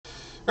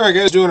Alright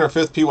guys, doing our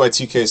fifth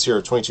PYT case here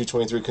of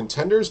 22-23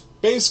 Contenders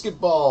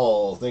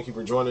Basketball. Thank you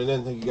for joining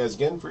in. Thank you guys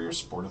again for your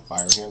support of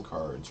Firehand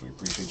Cards. We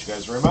appreciate you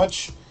guys very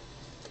much.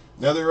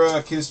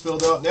 Another case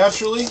filled out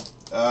naturally.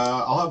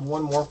 I'll have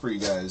one more for you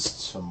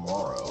guys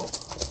tomorrow.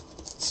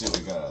 Let's see what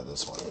we got out of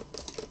this one.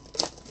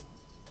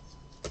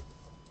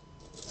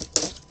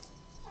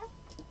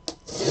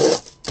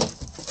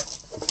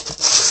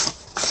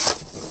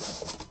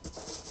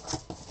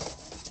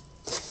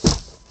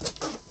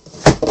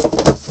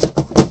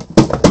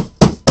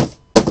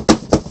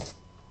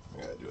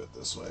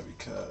 This way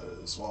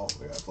because, well,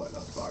 we gotta flatten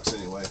out the box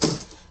anyway.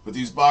 But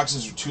these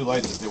boxes are too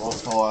light that they won't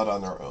fall out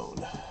on their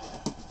own.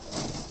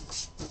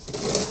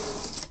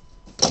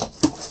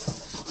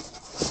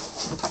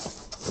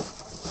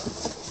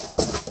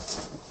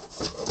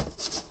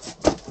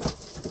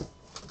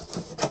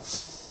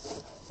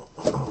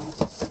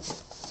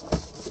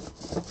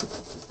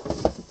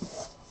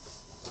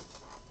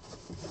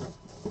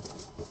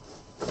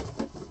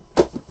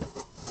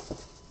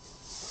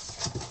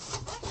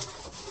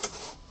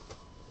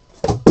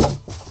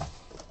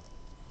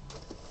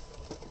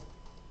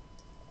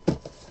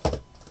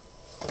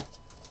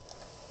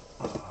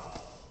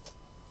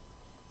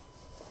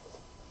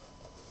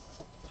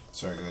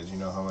 Sorry guys, you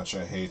know how much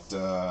I hate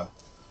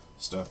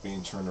stuff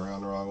being turned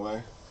around the wrong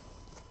way.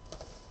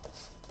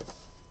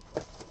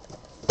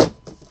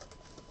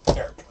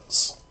 There it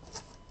goes.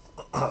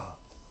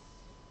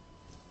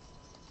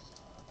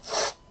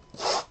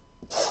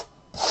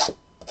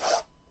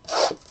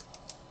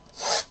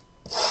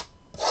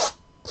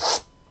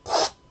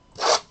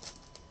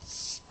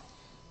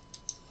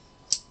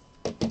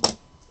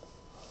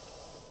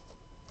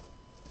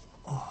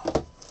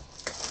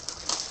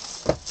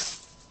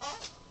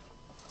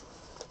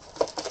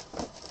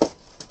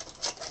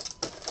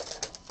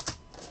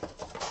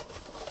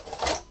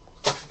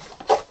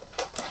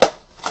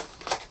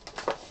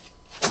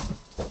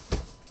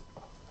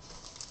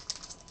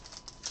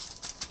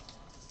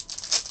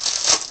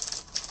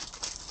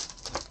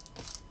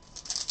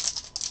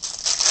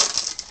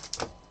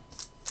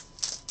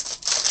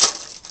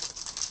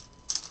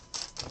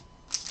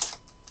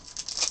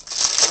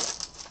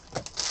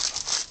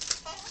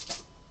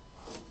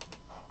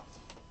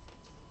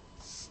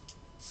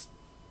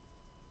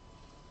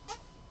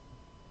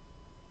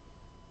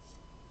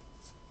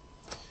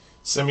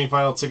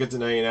 Semi-final ticket to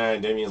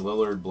 99, Damian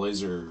Lillard,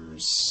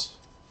 Blazers,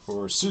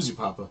 for Susie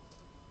Papa.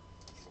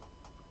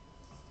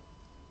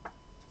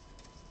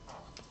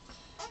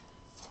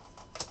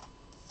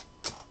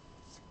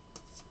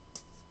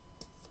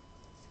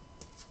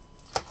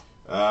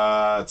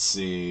 Let's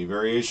see,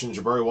 variation,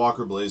 Jabari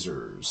Walker,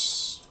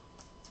 Blazers.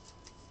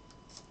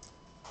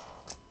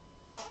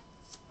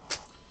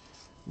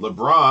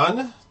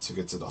 LeBron,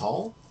 ticket to the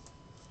Hall.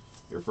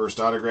 Your first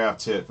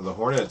autographed hit for the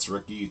Hornets,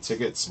 rookie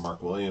tickets,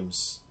 Mark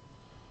Williams.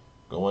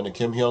 Going to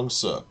Kim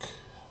Hyung-suk.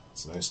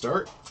 It's a nice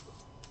start.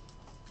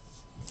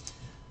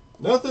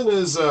 Nothing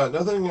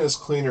is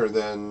cleaner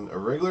than a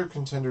regular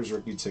Contenders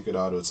rookie ticket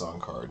auto. It's on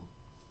card.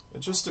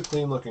 It's just a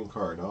clean looking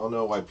card. I don't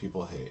know why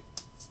people hate.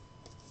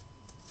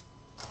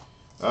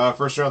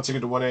 First round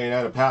ticket to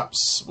 189 of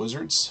Paps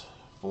Wizards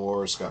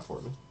for Scott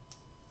Foreman.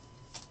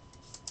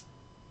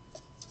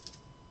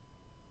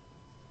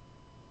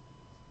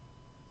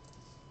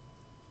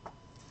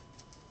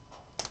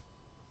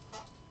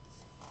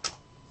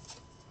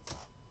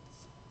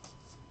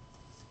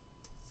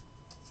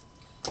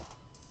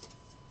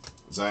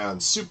 Zion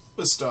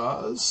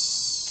Superstars.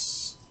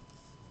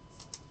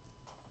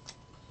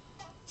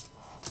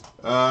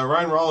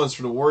 Ryan Rollins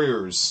for the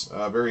Warriors.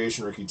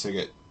 Variation rookie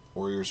ticket.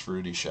 Warriors for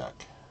Rudy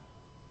Shack.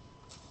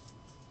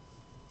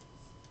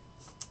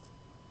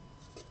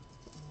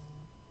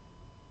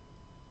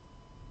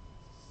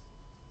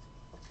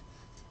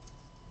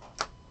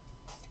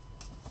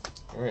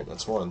 Alright,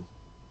 that's one.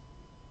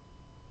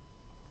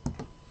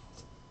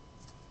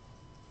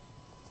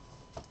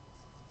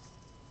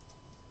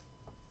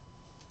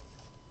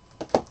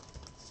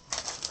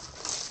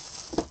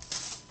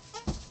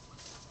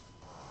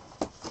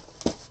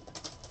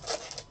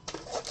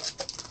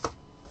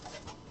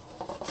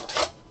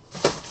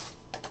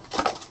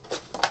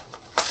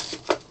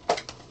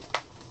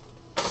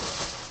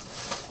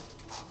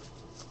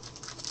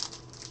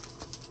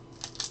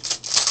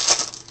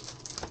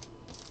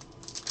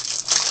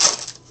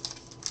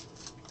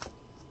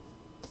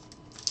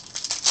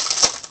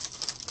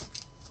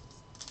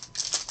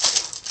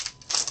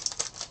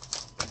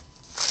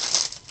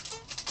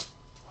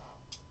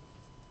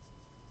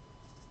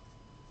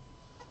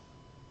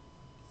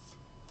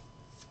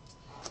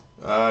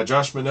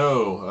 Josh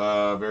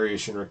Minot,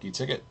 variation rookie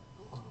ticket.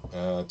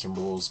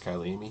 Timberwolves,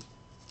 Kylie Amy.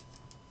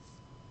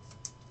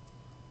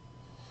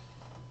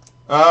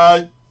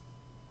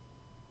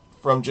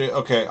 From J.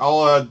 Okay,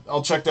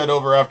 I'll check that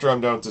over after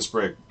I'm done with this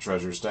break.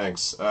 Treasures,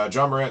 thanks.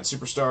 John Morant,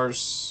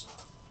 Superstars.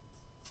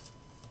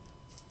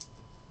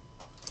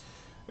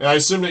 And I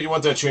assume that you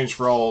want that changed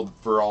for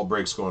all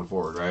breaks going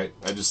forward, right?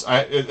 It's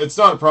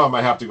not a problem.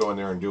 I have to go in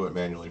there and do it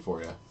manually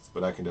for you,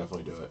 but I can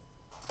definitely do it.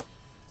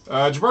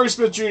 Jabari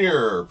Smith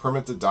Jr.,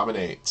 Permit to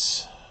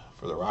Dominate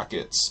for the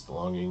Rockets,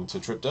 belonging to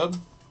Trip Dub.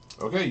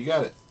 Okay, you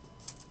got it.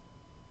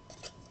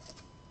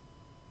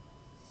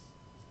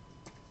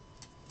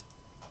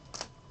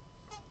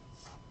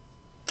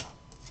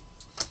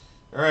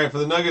 All right, for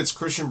the Nuggets,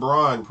 Christian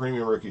Braun,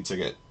 Premium Rookie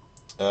Ticket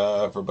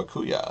for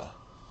Bakuya.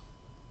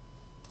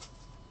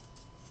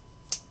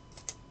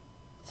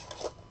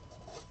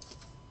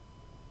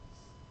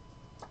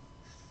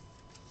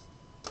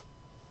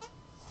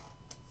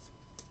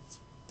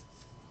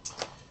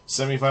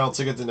 Semifinal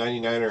ticket to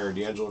 99er,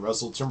 D'Angelo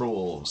Russell,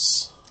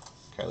 Timberwolves.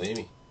 Kylie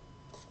Amy.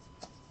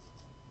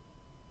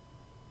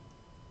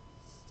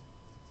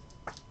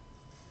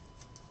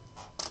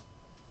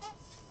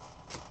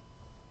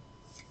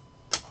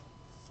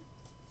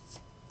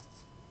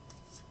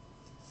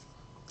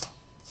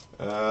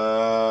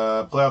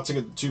 Playoff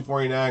ticket to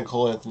 249,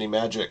 Cole Anthony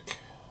Magic.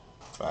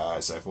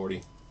 Side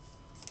 40.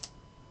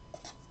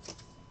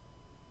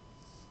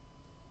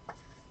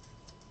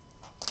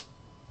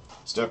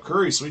 Steph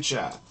Curry, Sweet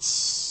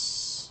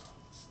Shots.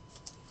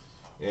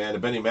 And a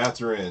Benny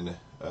Mathurin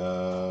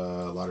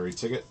lottery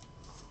ticket.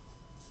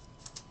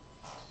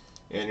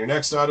 And your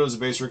next auto is a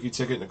base rookie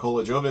ticket,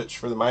 Nikola Jovic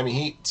for the Miami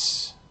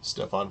Heat.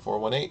 Stefan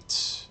 418.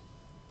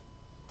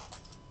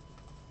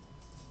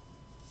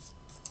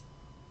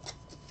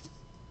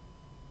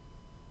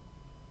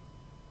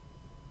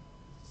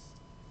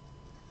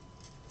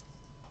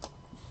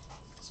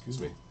 Excuse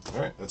me.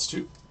 All right, that's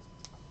 2.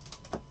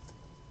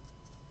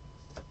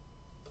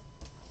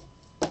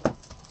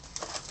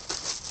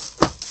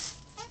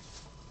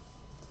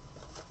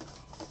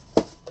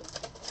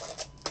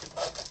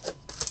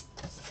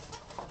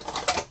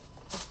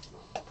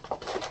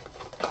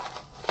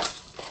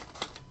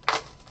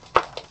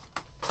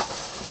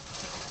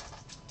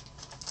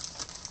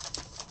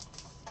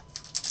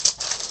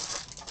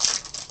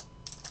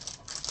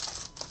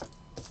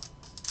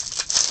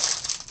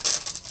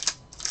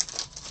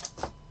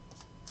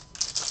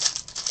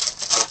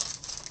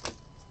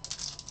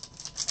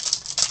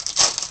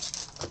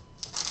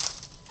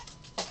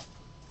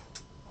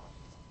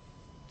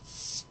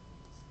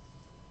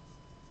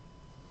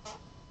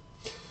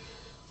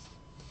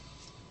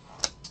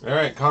 All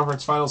right,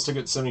 conference finals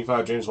ticket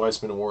 75, James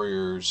Weissman and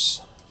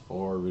Warriors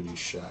for Rudy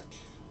Shack.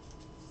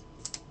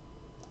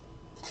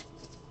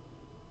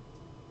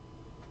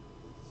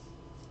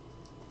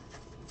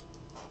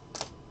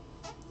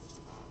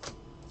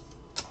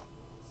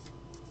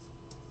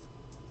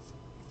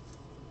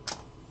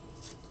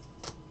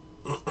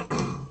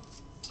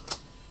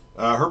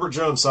 Herbert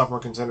Jones, sophomore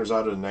contenders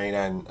auto to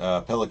 99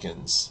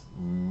 Pelicans.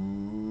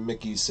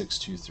 Mickey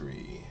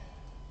 623.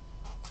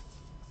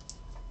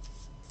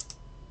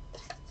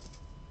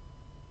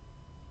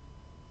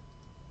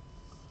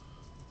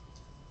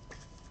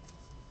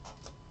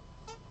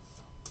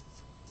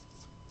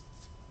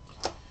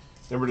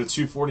 Number to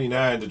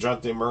 249,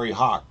 DeJounte Murray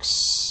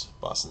Hawks,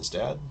 Boston's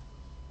dad.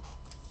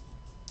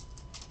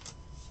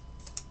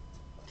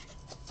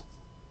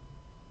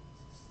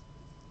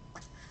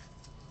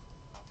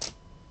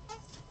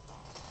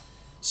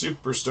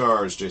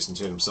 Superstars, Jason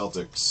Tatum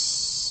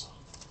Celtics.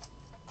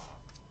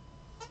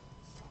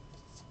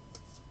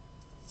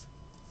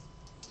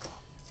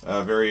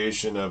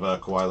 Variation of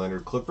Kawhi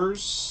Leonard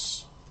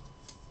Clippers.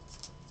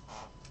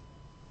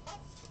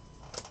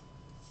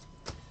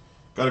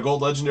 Got a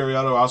gold legendary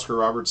auto, Oscar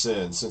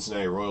Robertson,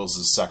 Cincinnati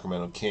Royals'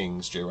 Sacramento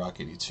Kings,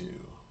 J-Rock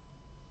 82.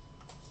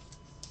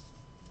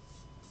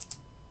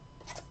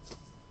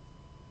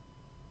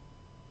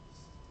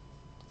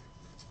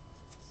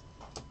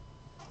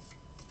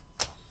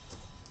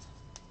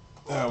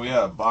 We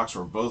have a box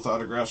where both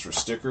autographs were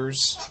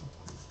stickers.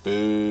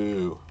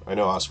 Boo. I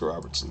know Oscar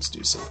Robertson's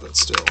decent, but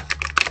still.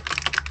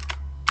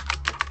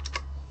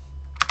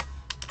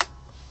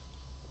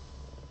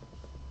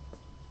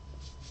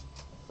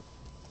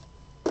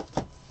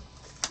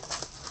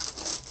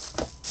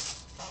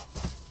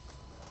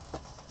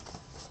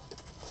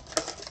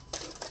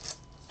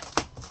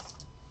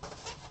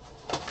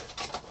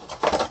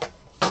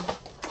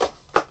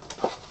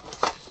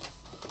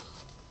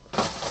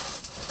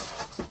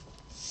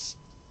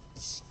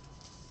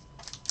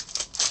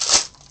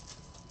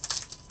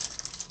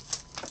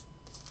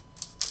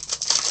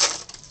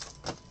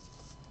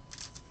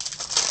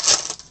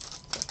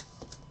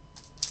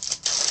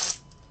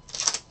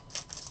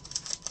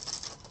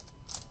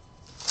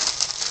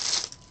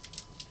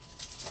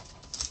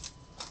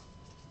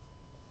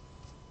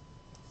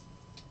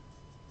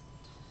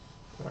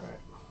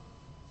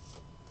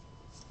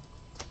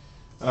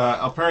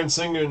 Alperen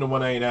Sengun to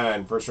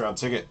 199, first round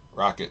ticket,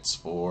 Rockets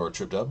for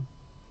Trip Dub.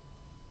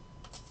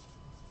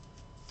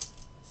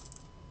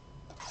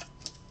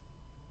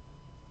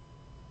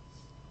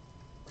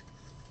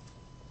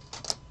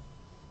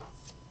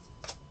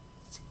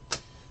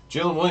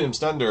 Jalen Williams,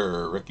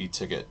 Thunder, rookie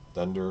ticket,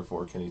 Thunder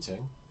for Kenny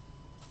Tang.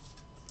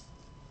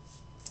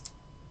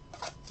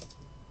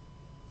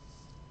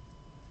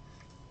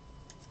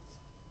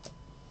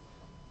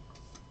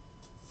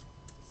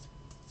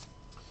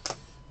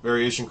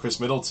 Variation Chris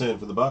Middleton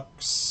for the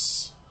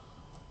Bucks.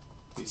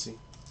 Casey.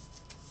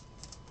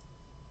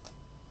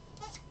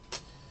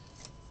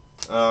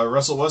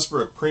 Russell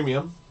Westbrook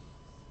Premium.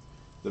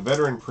 The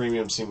veteran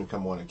premium seem to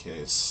come one a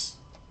case.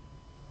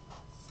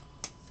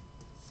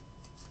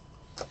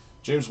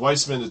 James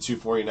Weissman to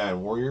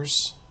 249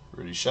 Warriors.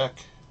 Rudy Sheck.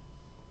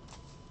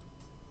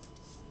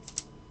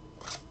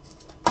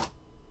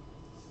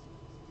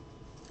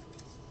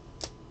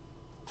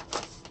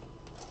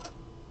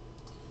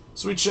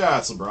 Sweet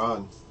shots,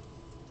 LeBron.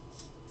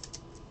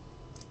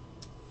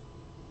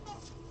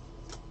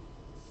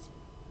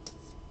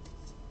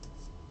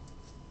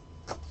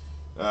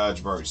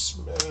 Jabari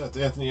Smith,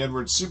 Anthony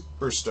Edwards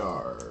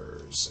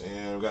Superstars.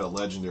 And we've got a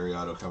legendary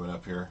auto coming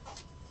up here.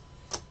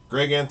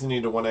 Greg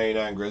Anthony to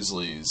 199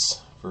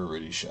 Grizzlies for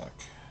Rudy Sheck.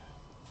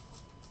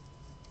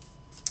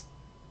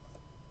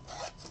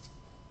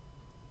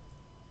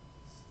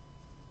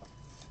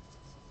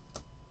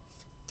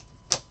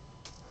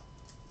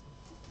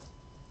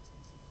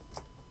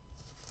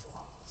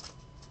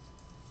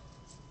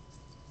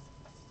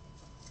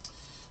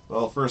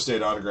 Well, first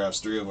 8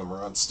 autographs, 3 of them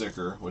are on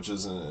sticker, which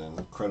is an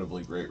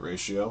incredibly great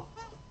ratio.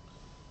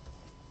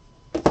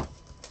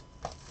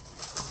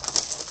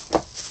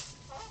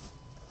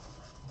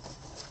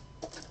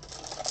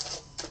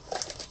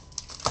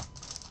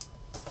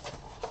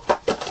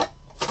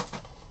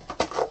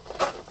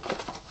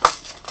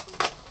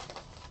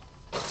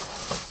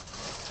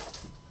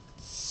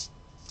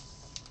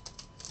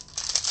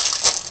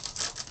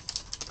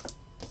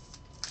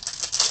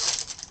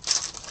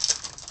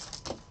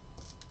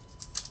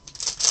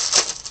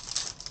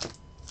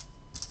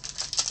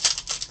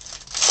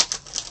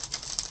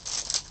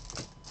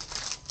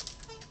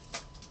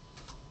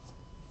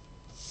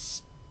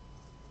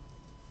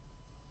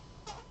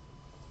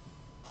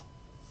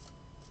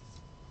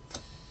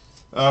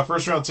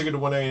 First round ticket to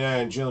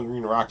 199, Jalen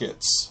Green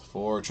Rockets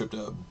for Trip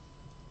Dub.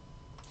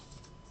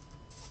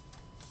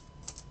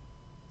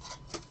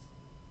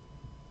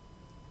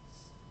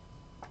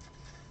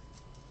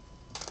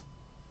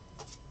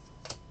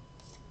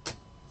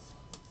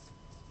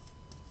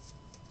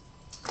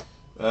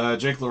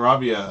 Jake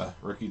LaRavia,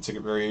 rookie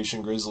ticket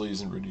variation,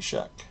 Grizzlies and Rudy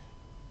Sheck.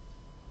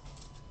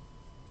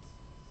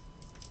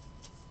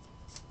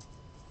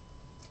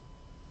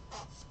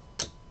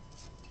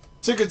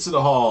 Ticket to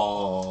the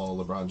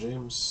Hall, LeBron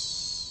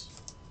James.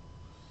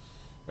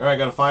 All right,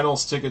 got a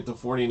finals ticket to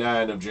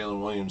 49 of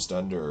Jalen Williams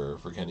Thunder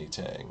for Kenny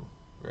Tang.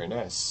 Very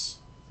nice.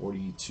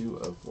 42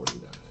 of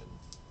 49.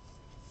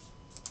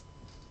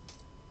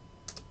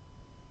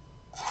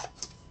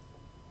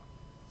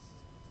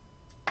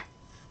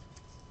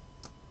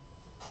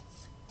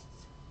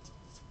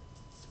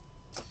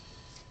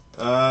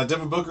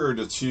 Devin Booker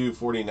to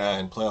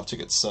 249. Playoff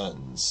ticket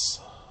Suns.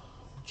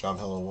 John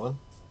Hello 1.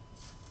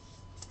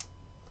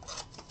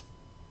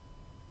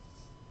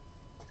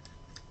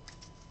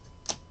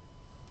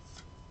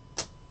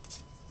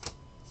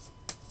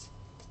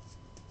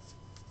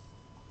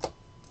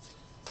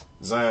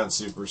 Zion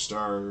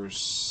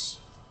Superstars.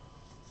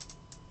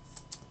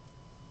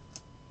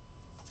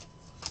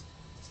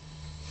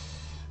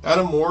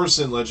 Adam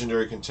Morrison,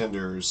 Legendary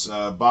Contenders.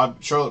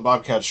 Charlotte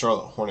Bobcats,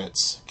 Charlotte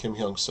Hornets. Kim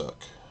Hyung-suk.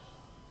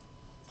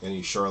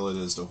 Any Charlotte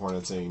is the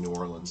Hornets, any New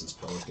Orleans is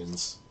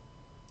Pelicans.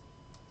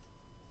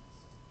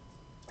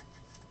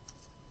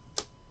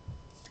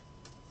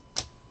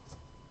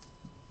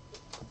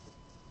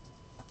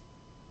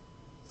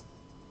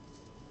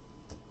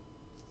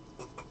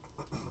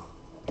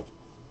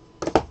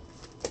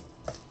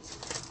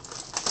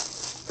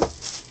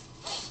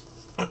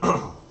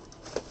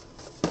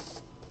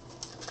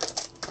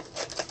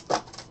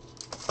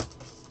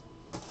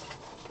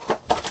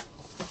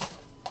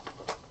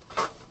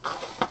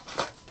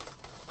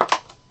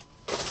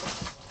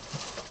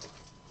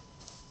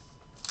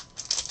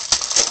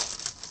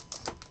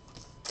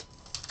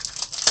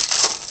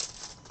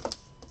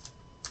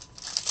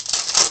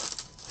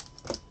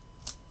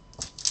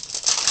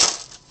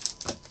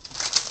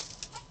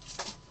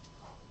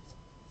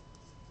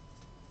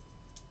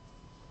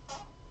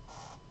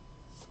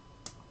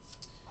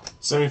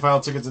 Semi-final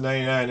ticket to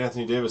 99,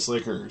 Anthony Davis,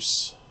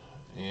 Lakers,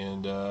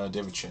 and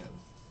David Chan.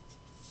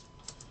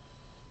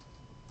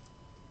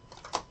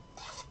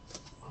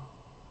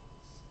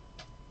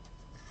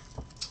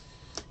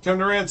 Kevin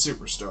Durant,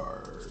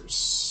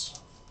 Superstars.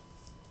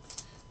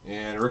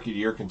 And Rookie of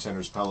the Year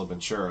Contenders, Paolo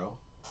Banchero.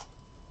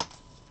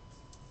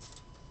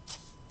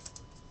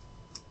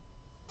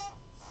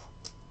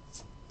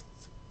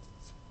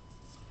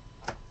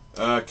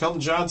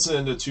 Kelton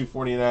Johnson to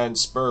 249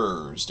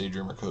 Spurs,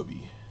 Daydreamer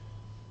Kobe.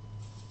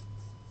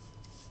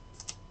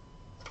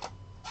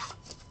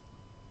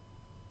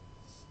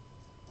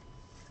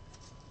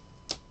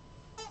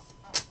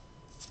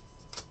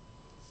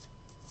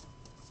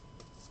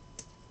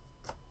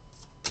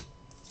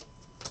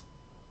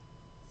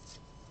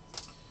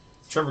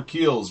 Trevor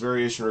Keels,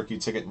 Variation Rookie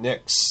Ticket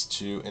Knicks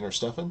to Inner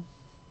Stefan.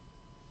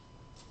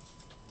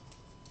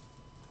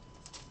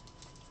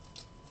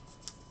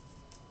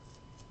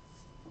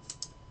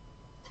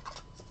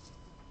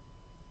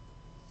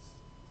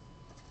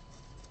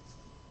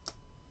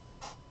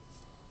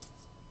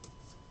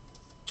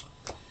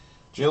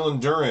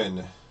 Jalen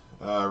Duren,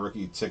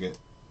 rookie ticket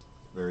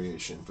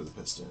variation for the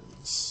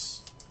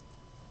Pistons.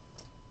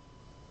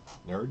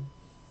 Nerd.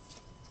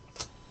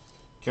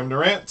 Kevin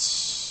Durant,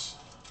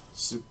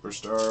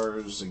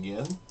 Superstars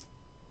again.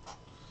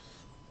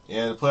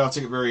 And a playoff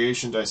ticket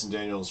variation, Dyson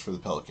Daniels for the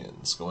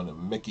Pelicans. Going to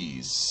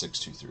Mickey's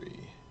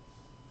 623.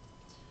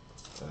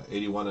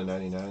 81 and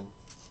 99.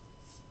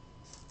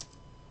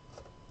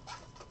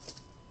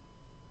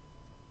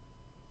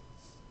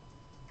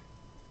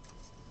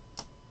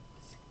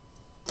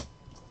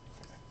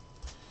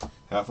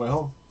 Halfway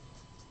home.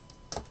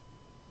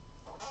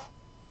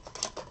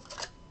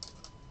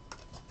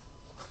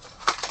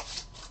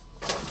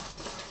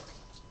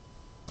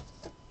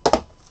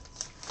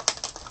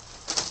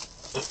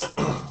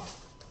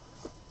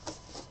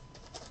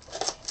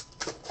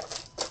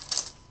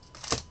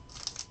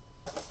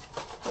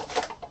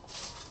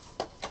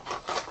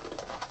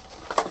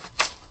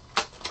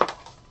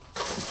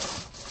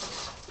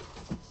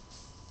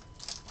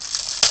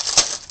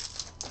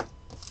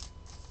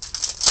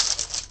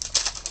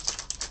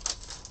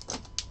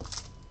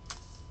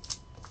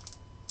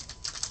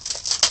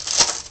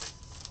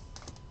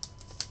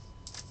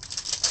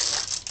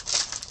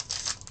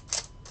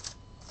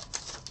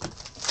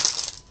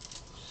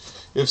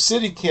 If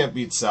City can't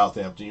beat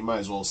Southampton, you might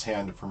as well just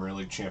hand the Premier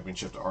League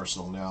Championship to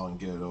Arsenal now and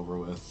get it over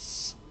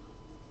with.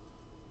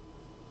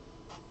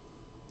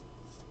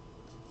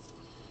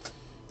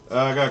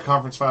 I got a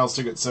Conference Finals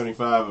ticket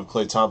 75 of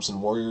Klay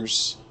Thompson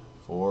Warriors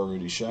for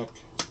Rudy Sheck.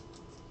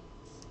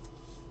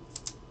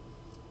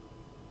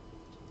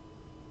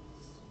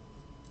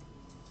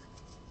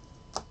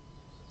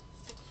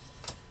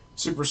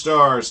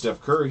 Superstar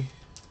Steph Curry.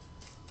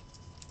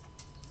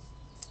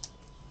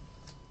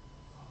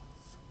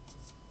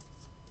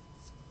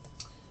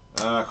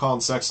 Colin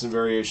Sexton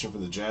variation for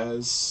the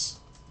Jazz.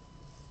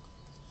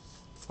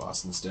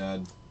 Boston's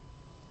dad.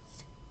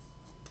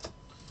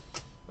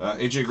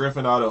 AJ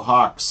Griffin auto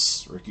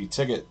Hawks. Rookie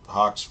ticket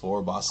Hawks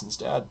for Boston's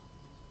dad.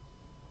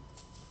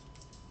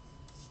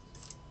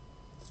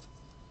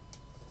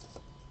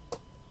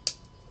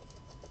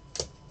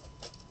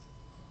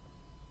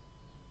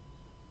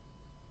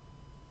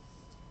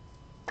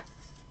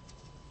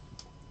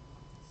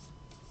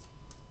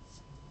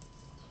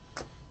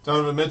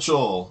 Donovan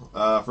Mitchell,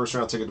 first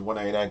round ticket to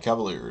 199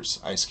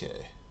 Cavaliers, Ice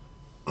K.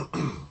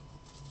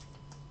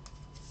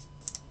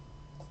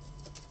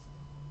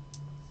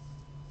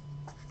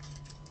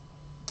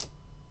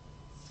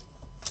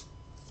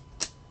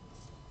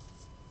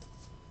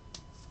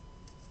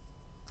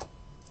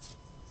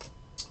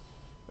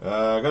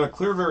 I got a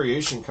clear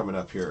variation coming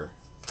up here.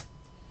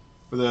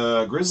 For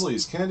the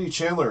Grizzlies, Kennedy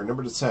Chandler,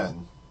 number to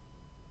 10.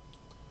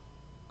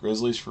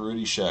 Grizzlies for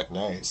Rudy Sheck,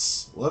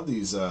 nice. Love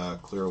these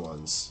clear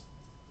ones.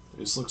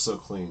 They just look so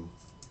clean.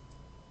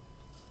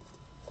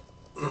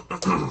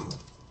 Alright.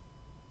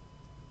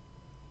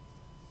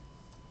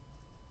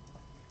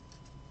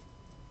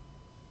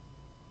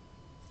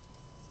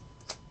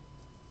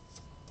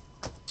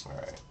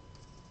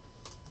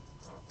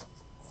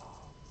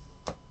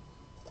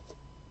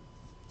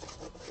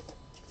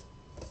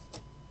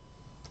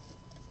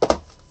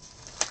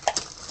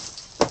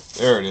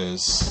 There it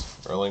is.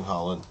 Erling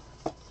Haaland.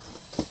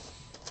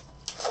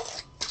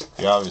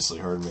 He obviously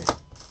heard me.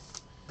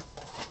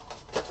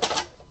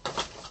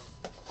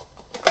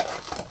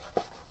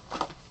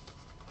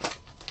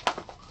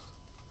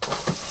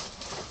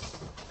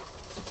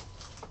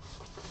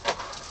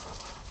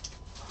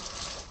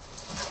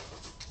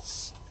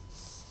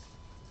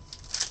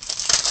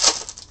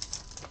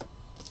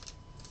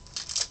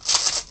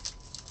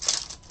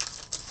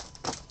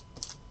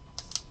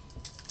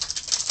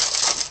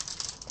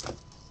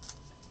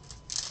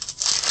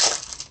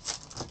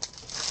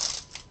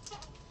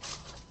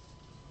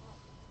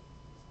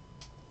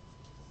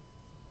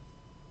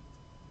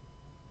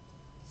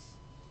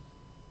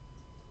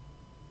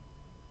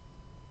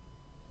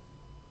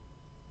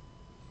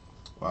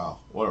 Wow,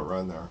 what a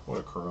run there. What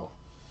a curl.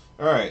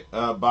 All right,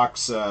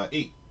 box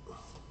 8.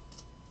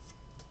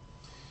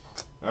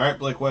 All right,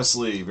 Blake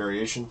Wesley,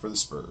 variation for the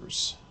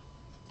Spurs.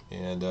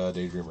 And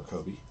Daydreamer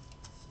Kobe.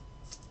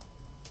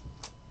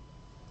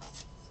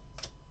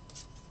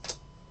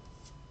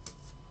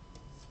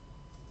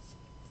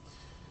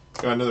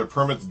 Got another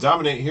permit to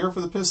dominate here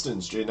for the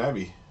Pistons, Jaden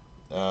Ivey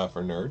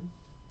for Nerd.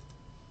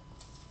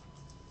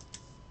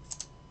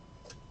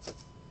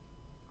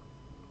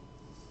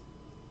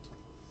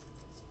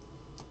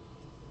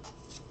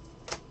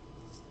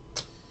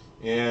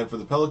 And for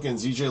the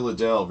Pelicans, EJ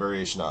Liddell,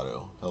 variation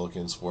auto.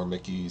 Pelicans for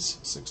Mickey's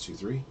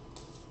 623.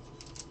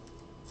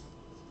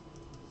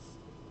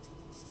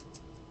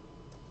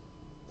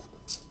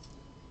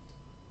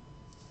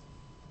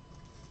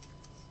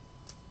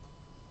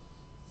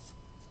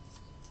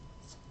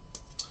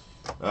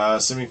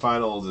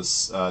 Semifinal,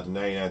 this to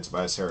 99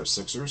 Tobias Harris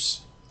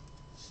Sixers.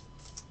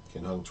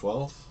 Ken Hung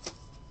 12.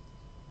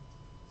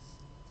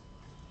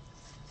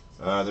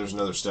 There's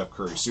another Steph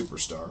Curry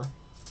Superstar.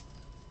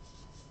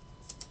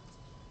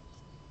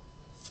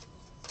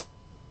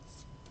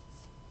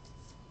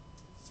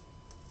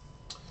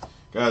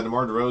 Got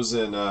DeMar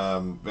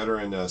DeRozan,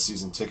 veteran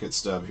season ticket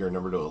stub here,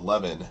 number to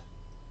 11.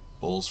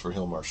 Bulls for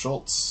Hilmar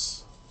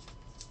Schultz.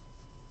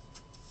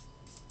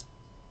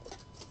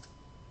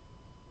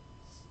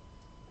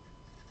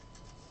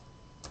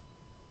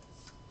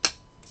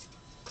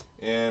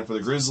 And for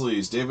the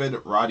Grizzlies,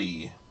 David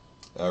Roddy.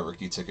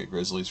 Rookie ticket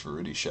Grizzlies for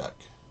Rudy Sheck.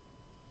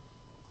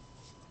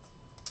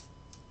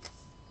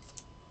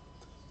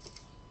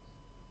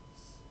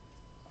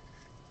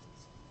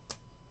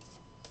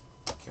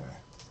 Okay.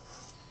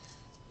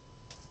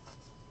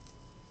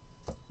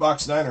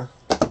 Box Niner.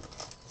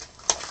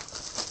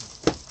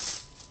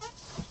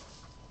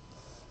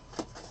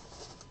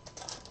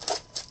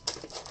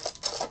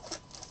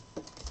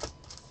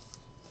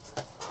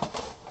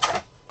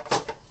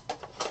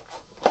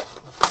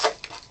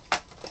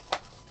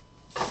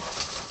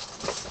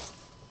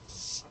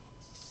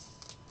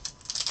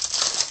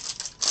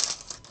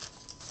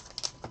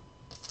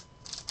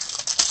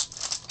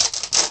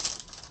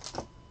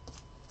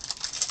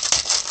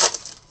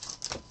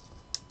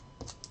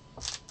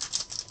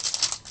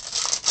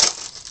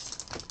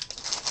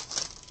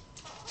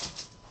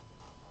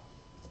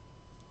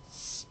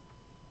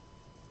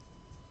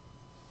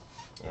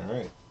 All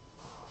right.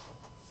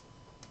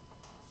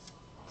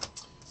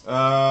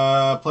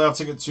 Playoff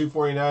ticket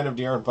 249 of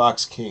De'Aaron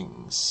Fox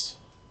Kings.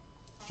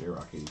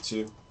 J-Rock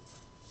 82.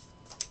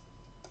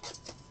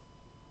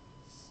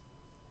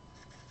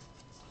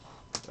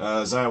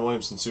 Zion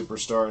Williamson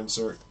Superstar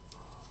insert.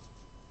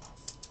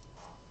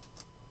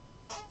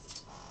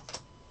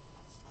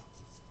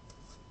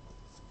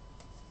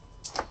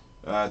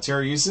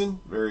 Terry Eason,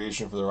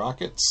 variation for the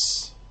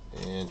Rockets.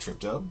 And Trip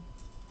Dub.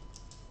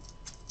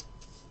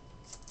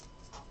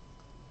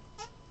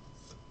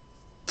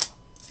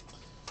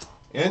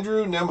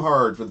 Andrew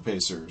Nembhard for the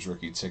Pacers.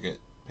 Rookie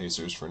ticket.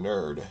 Pacers for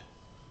Nerd.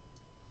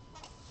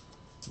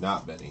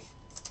 Not Benny,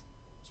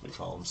 as we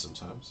call him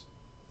sometimes.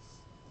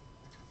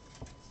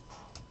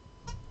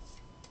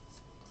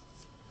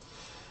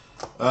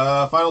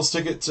 Finals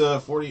ticket to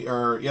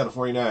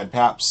 49.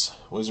 Paps.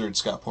 Wizard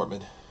Scott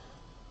Portman.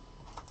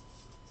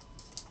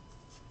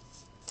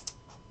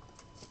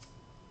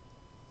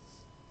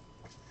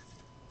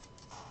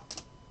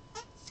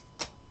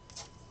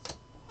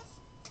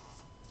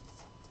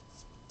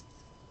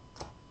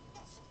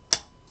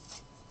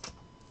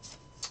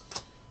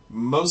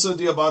 Mosa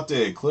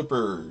Diabate,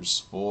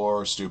 Clippers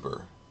for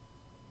Stuper.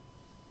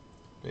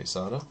 Base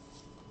auto.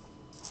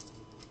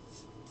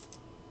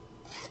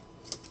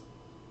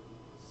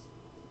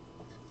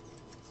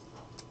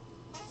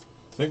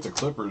 I think the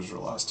Clippers were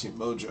last team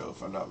mojo,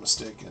 if I'm not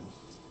mistaken.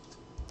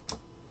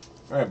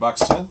 All right,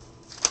 box 10.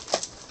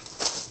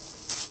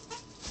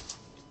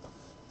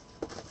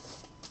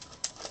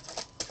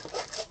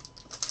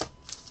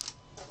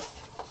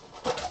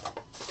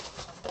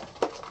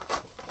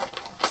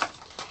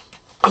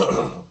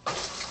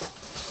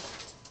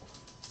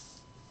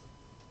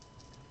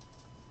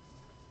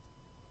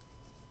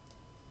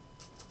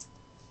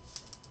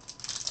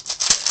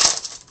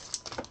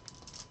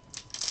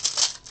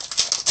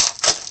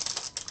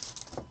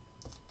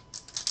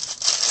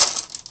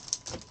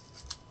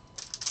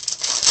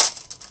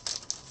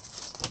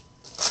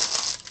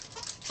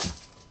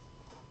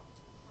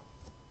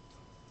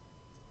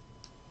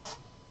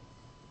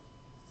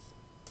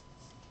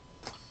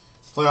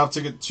 Playoff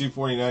ticket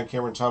 249,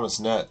 Cameron Thomas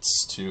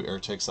Nets to Air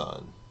Takes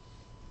On.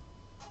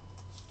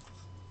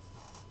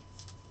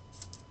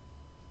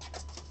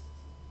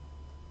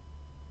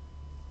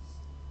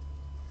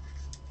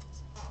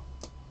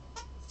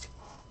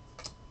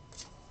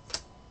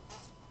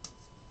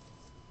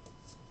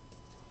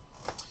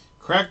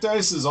 Cracked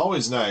Ice is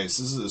always nice.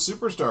 This is a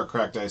Superstar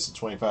Cracked Ice at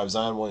 25,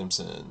 Zion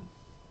Williamson.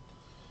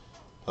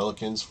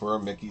 Pelicans for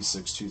Mickey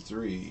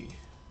 623.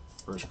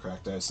 First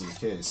Cracked Ice of the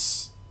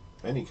case.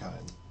 Any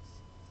kind.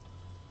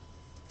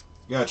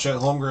 Got Chet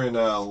Holmgren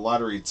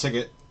lottery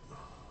ticket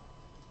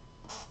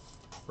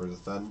for the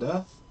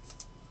Thunder.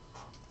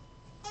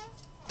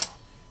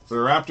 For the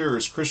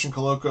Raptors, Christian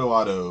Coloco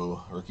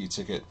auto rookie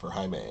ticket for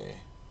Jaime.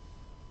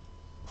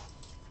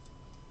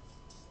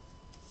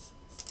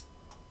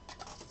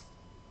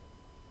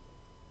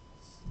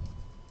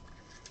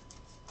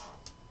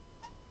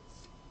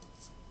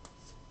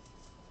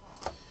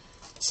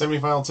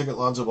 Semifinal ticket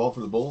Lonzo Ball for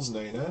the Bulls,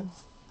 99.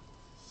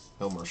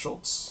 Hilmar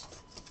Schultz.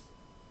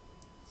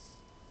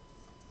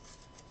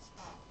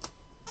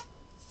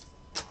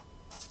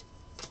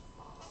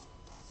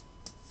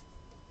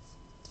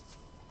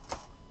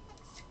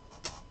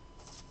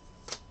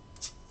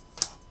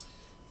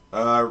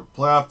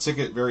 Playoff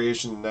ticket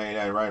variation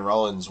 99, Ryan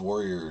Rollins,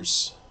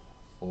 Warriors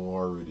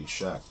for Rudy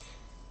Sheck.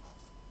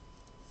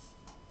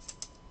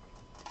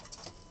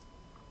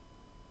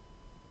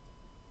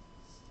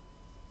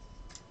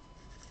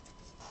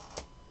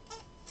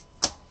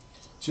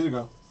 Two to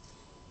go.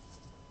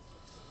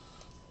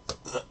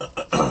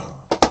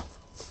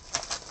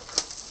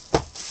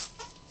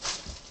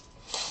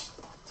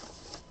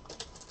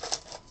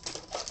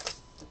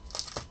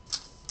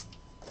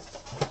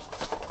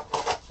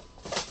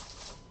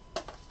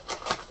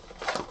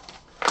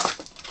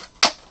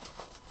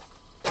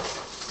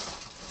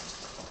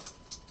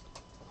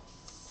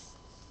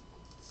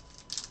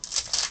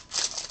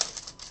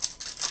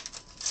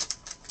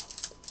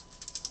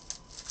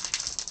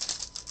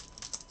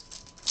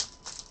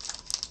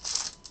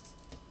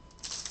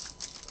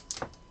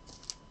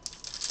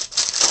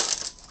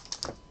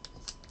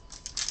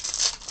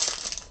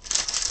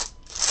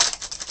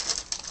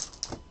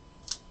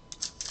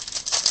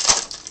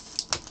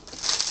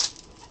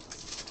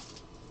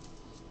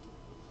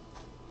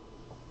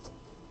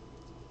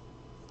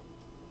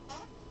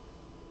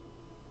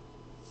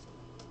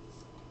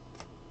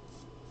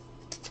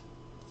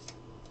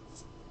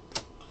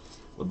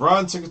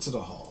 LeBron ticket to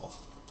the Hall.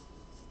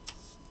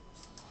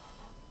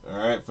 All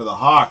right, for the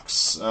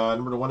Hawks,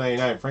 number to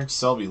 199, Frank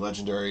Selby,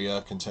 legendary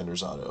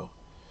Contenders auto.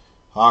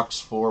 Hawks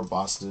for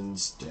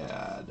Boston's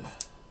dad.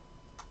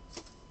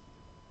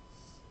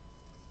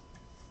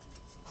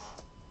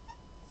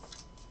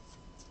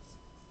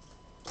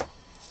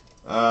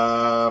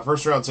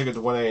 First round ticket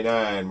to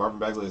 189, Marvin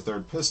Bagley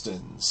III,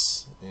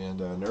 Pistons. And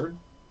Nerd.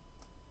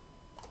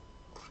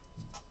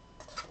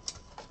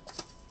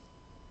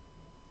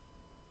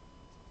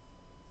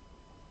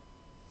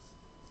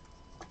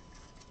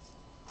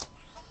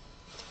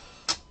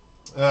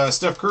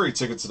 Steph Curry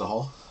ticket to the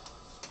Hall.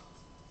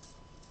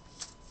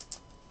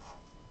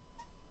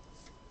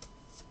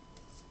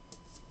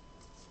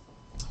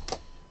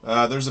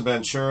 There's a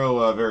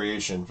Banchero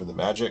variation for the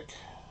Magic.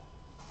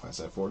 Pass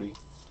that 40.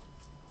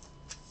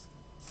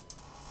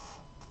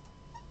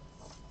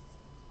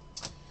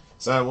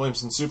 Zion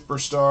Williamson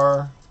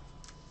Superstar.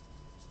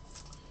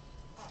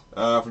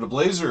 For the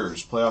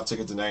Blazers, playoff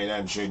ticket to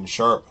 99, Shaden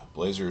Sharp.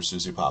 Blazers,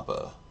 Susie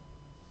Papa.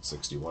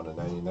 61 to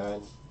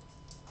 99.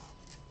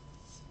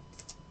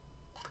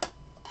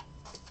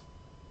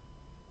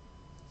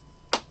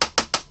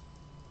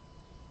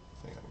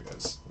 Hang on,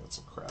 guys. Got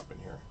some crap in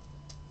here.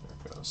 There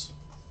it goes.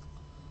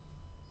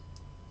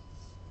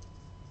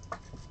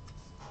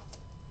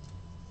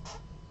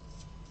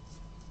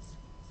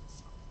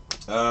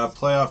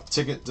 Playoff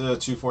ticket to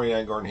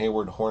 249, Gordon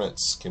Hayward,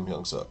 Hornets, Kim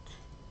Hyung-suk.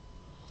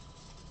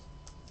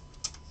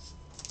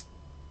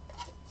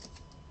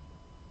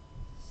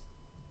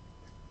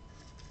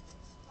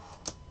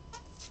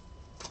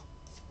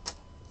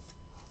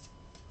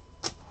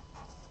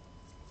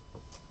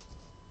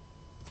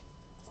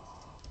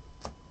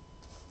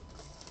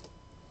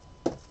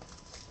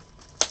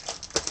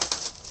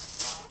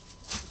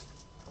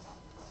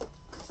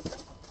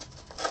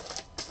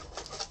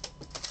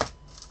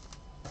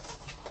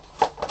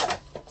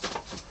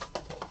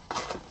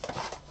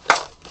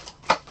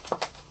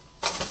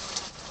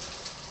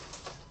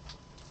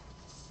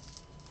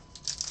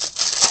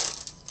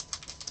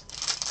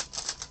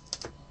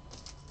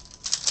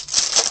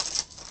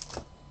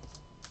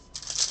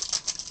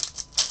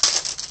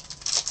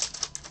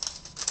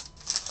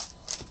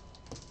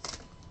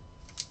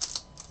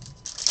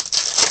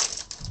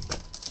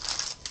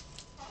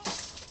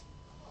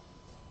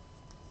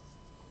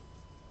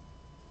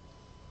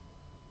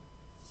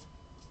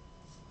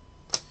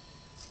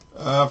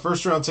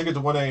 First round ticket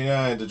to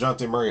 189,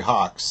 DeJounte Murray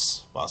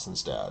Hawks,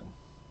 Boston's dad.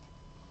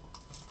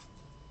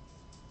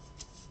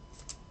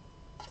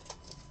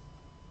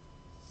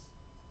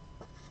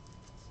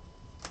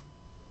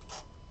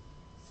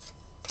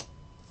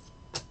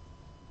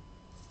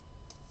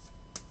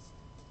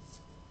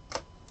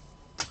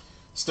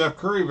 Steph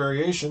Curry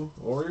variation,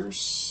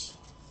 Warriors.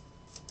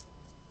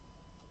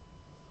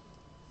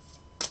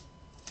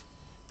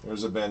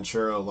 There's a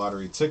Banchero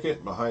lottery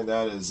ticket. Behind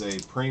that is a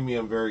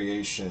premium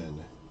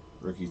variation.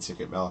 Rookie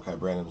ticket, Malachi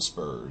Branham,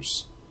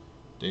 Spurs.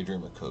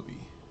 Daydream of Kobe.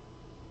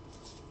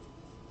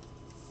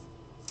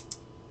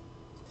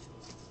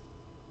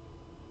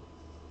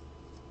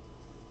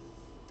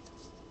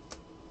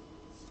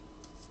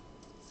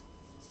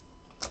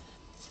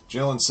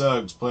 Jalen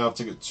Suggs, playoff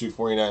ticket,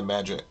 249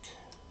 Magic.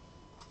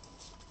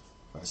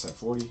 Price at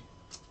 40.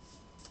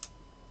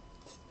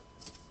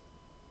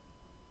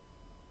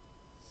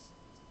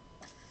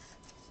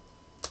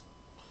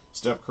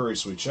 Steph Curry,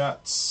 Sweet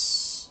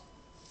Shots.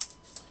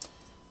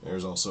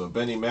 There's also a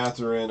Benny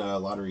Mathurin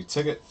lottery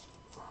ticket.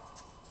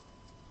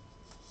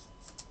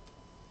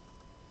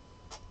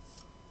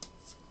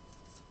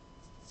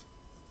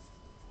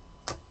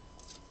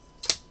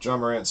 John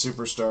Morant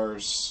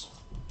Superstars.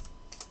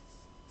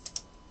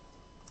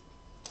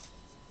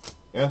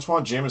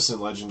 Antoine Jamison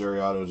legendary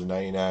auto to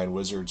 99,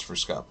 Wizards for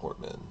Scott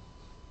Portman.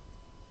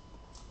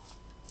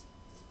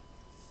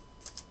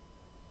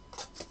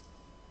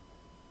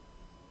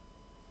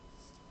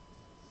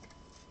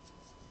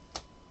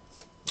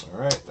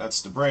 Alright,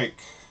 that's the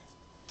break.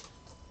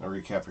 I'll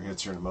recap your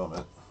hits here in a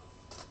moment.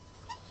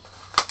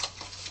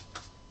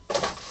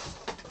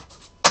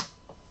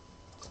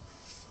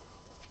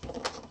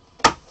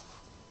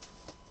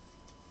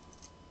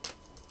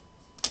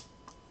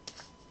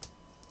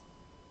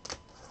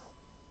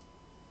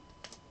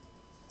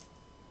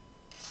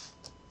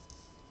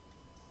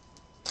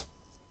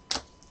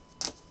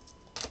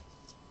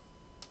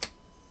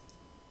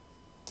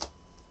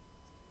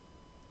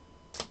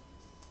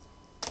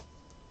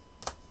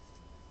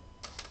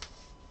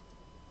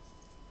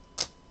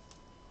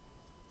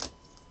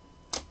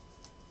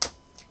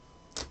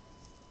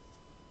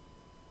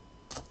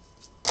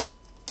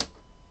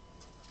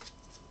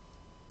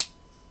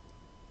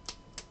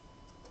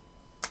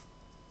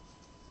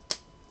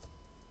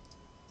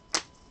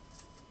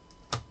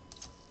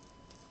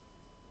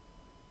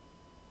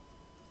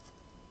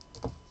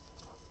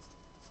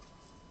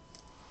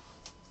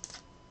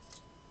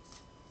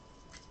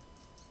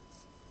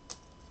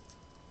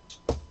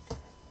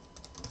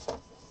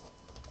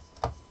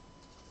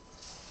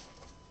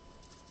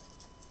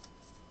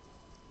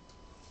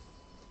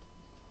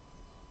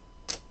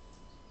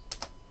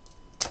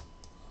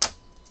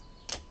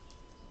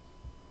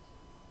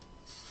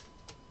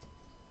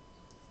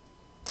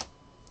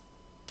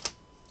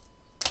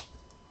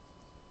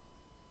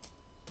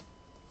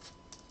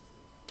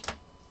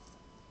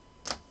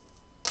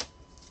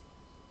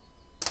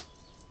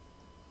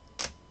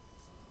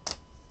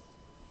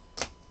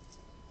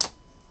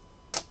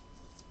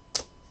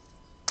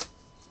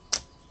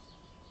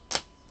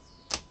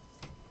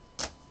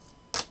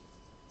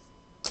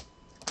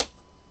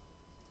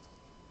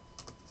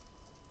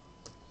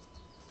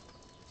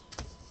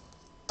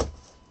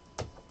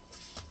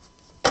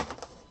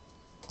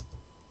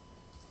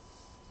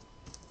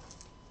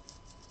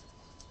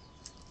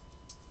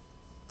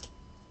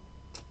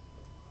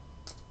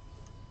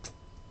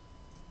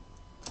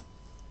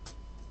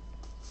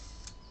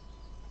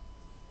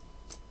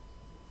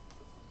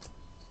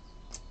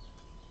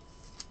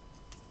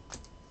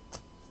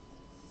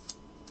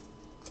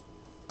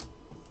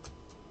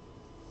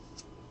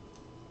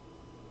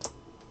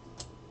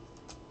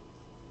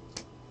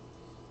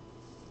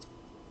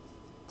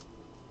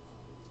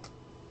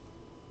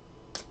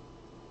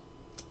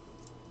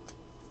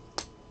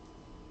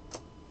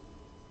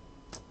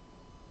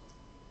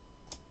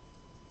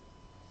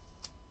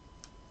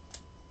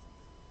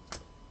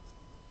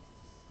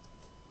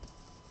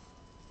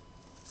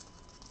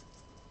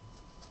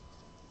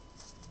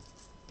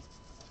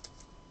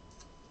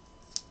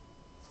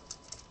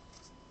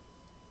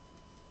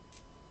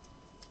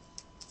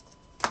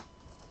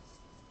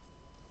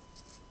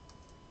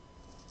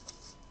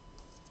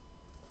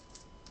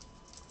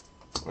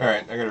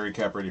 Alright, I got a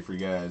recap ready for you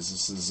guys.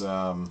 This is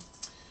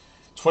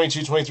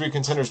 22-23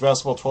 Contenders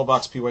Basketball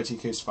 12-box PYT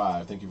Case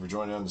 5. Thank you for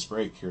joining on this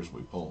break. Here's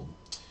what we pulled.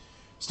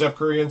 Steph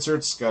Curry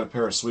inserts, got a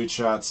pair of sweet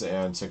shots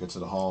and ticket to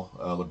the Hall.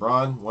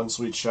 LeBron, one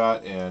sweet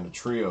shot and a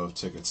trio of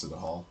tickets to the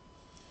Hall.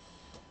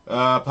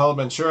 Paolo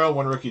Banchero,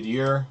 one Rookie of the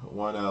Year,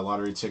 one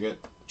lottery ticket.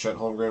 Chet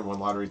Holmgren, one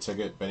lottery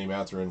ticket. Benny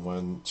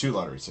Mathurin, two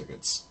lottery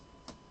tickets.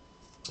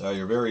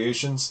 Your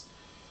variations: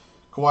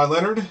 Kawhi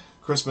Leonard,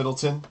 Chris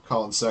Middleton,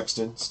 Colin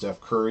Sexton,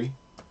 Steph Curry.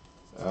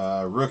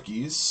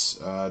 Rookies: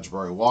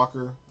 Jabari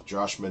Walker,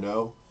 Josh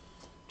Minot,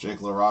 Jake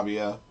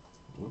LaRabia,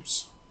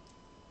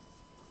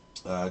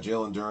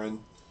 Jalen Duren,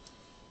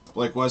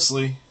 Blake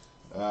Wesley,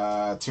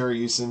 Terry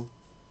Eason,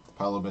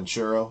 Paolo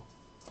Banchero.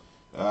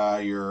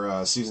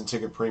 Your season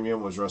ticket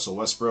premium was Russell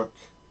Westbrook.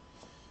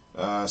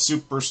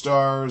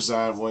 Superstars: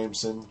 Zion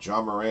Williamson,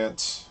 John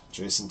Morant,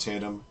 Jason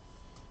Tatum,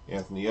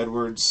 Anthony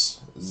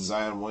Edwards,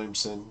 Zion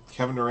Williamson,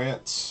 Kevin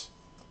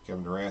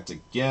Durant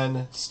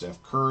again,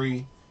 Steph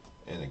Curry,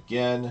 and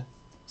again,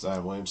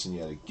 Zion Williamson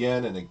yet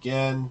again, and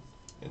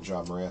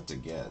John Morant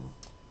again.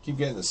 Keep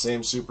getting the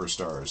same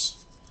superstars.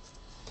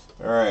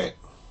 Alright.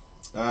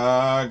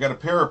 I got a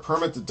pair of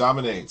Permit That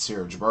Dominates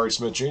here. Jabari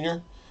Smith Jr.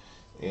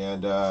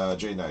 and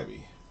Jaden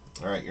Ivey.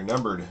 Alright, you're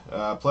numbered.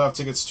 Playoff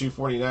tickets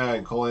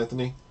 249. Cole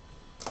Anthony,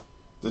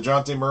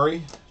 DeJounte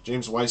Murray,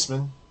 James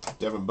Weissman,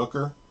 Devin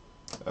Booker,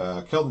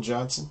 Keldon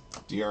Johnson,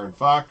 De'Aaron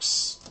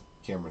Fox,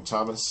 Cameron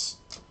Thomas,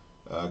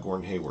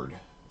 Gordon Hayward,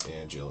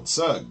 and Jalen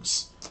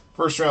Suggs.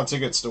 First round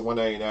tickets to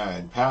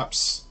 199.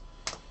 Paps,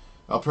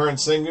 Alperen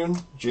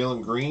Sengun,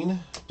 Jalen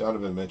Green,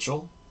 Donovan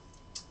Mitchell,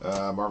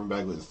 Marvin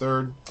Bagley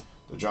III,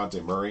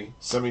 DeJounte Murray.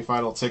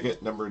 Semifinal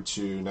ticket numbered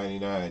to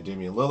 99.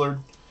 Damian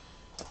Lillard,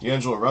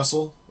 D'Angelo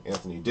Russell,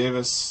 Anthony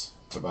Davis,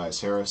 Tobias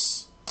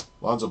Harris,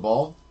 Lonzo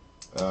Ball.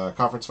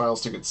 Conference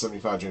Finals ticket to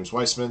 75. James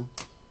Weissman,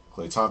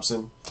 Klay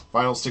Thompson.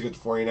 Finals ticket to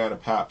 49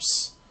 of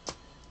Paps.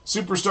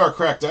 Superstar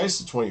Cracked Ice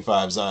to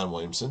 25. Zion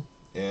Williamson.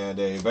 And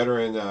a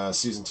veteran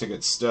season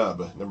ticket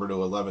stub, number to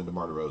 11,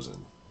 DeMar DeRozan.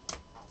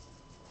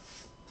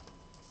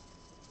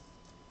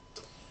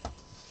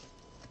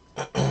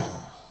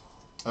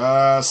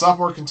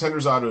 Sophomore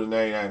Contenders Auto to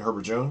 99,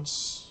 Herbert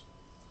Jones.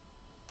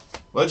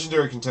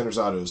 Legendary Contenders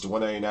Autos to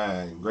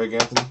 199, Greg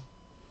Anthony,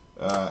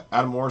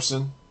 Adam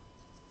Morrison,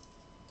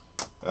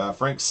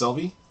 Frank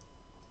Selvey.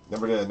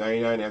 Number to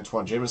 99,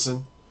 Antoine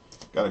Jameson.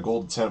 Got a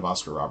gold to 10 of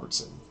Oscar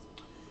Robertson.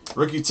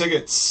 Rookie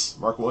tickets: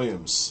 Mark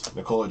Williams,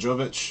 Nikola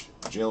Jovic,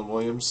 Jalen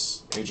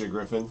Williams, AJ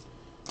Griffin,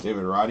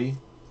 David Roddy,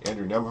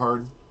 Andrew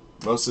Nembhard,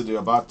 Moussa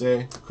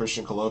Diabate,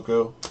 Christian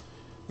Coloco.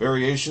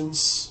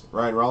 Variations: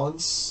 Ryan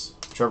Rollins,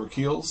 Trevor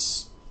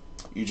Keels,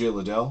 EJ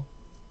Liddell.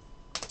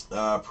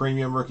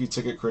 Premium rookie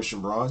ticket: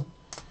 Christian Braun.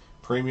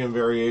 Premium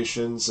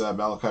variations: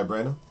 Malachi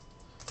Branham.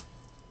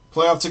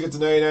 Playoff ticket to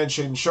 99,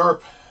 Shaden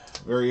Sharp.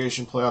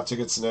 Variation playoff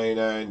tickets to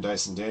 99,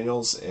 Dyson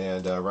Daniels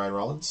and Ryan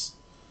Rollins.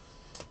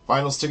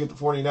 Finals ticket to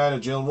 49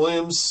 of Jalen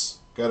Williams.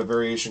 Got a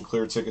variation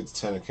clear ticket to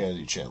 10 of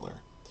Kennedy Chandler.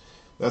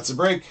 That's the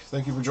break.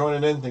 Thank you for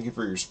joining in. Thank you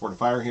for your support of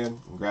Firehand.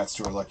 Congrats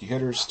to our lucky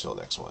hitters. Till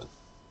next one.